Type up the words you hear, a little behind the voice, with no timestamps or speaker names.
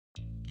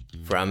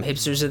From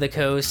Hipsters of the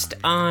Coast,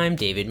 I'm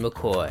David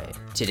McCoy.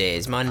 Today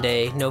is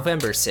Monday,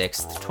 November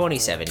 6th,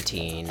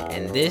 2017,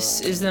 and this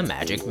is the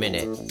Magic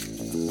Minute.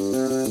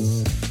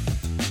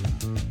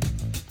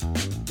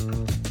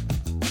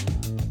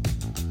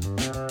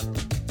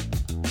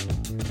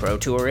 Pro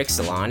Tour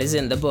Ixalan is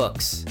in the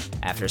books.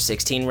 After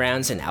 16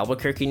 rounds in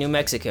Albuquerque, New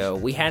Mexico,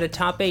 we had a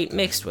top 8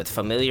 mixed with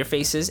familiar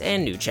faces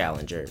and new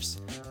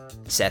challengers.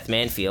 Seth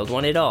Manfield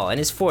won it all in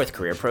his 4th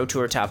career Pro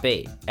Tour Top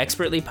 8,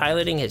 expertly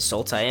piloting his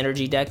Sultai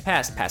Energy deck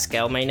past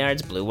Pascal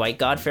Maynard's Blue-White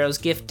Godpharaoh's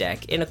Gift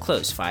deck in a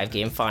close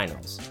 5-game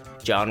finals.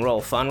 John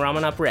Rolfe on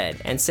Ramen Up Red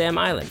and Sam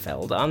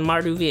Eilenfeld on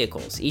Mardu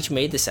Vehicles each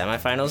made the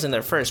semifinals in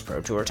their first Pro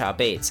Tour Top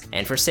 8s,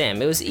 and for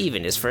Sam it was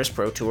even his first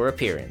Pro Tour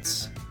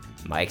appearance.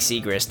 Mike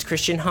Siegrist,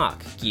 Christian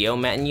Hawk,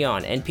 Guillaume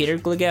Matignon, and Peter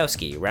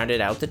Glogowski rounded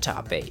out the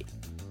top 8.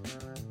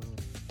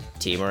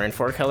 Teamer and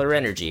 4-Color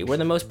Energy were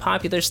the most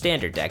popular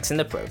standard decks in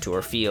the Pro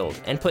Tour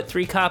field, and put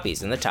 3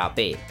 copies in the top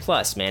 8,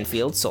 plus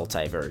Manfield's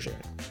Sultai version.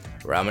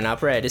 Ramen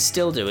Up Red is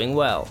still doing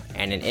well,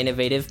 and an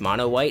innovative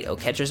mono-white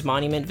Oketcher's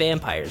Monument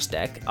Vampires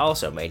deck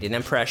also made an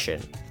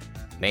impression.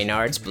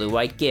 Maynard's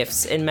Blue-White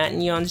Gifts and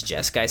Matignon's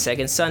Jeskai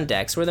Second Sun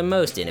decks were the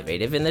most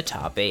innovative in the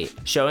top 8,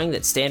 showing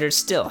that Standard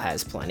still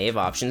has plenty of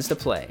options to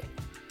play.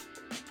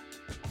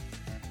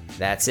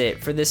 That's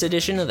it for this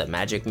edition of the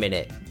Magic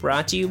Minute,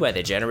 brought to you by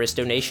the generous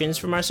donations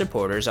from our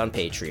supporters on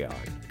Patreon.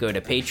 Go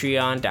to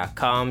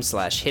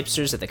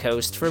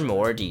patreon.com/hipstersofthecoast for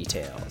more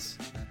details.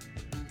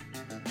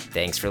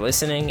 Thanks for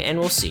listening, and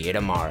we'll see you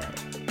tomorrow.